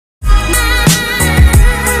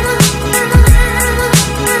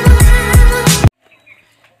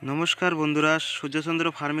নমস্কার বন্ধুরা, সূর্যচন্দ্র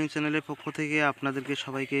ফার্মিং চ্যানেলের পক্ষ থেকে আপনাদেরকে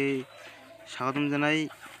সবাইকে স্বাগতম জানাই।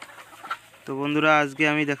 তো বন্ধুরা, আজকে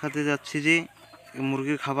আমি দেখাতে যাচ্ছি যে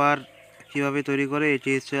মুরগির খাবার কিভাবে তৈরি করে। এটি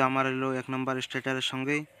হচ্ছে আমার হলো 1 নম্বর স্টার্টারের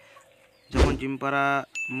সঙ্গে। যখন ডিম পাড়া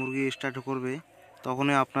মুরগি স্টার্ট করবে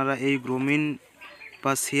তখনই আপনারা এই গ্রোমিন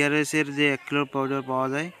বা সিআরএসের যে 1 কিলো পাউডার পাওয়া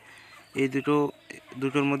যায়, এই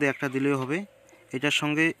দুটোর মধ্যে একটা দিলেই হবে। এটার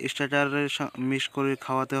সঙ্গে স্টার্টারের মিক্স করে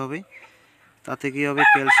খাওয়াতে হবে। তাতে কী হবে,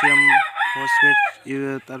 ক্যালসিয়াম, ফসফেট,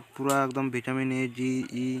 তার পুরো একদম ভিটামিন এ, ডি,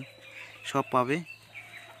 ই সব পাবে।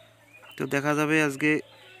 তো দেখা যাবে আজকে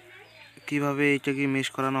কিভাবে এইটাকে মিক্স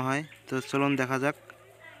করানো হয়। তো চলুন দেখা যাক।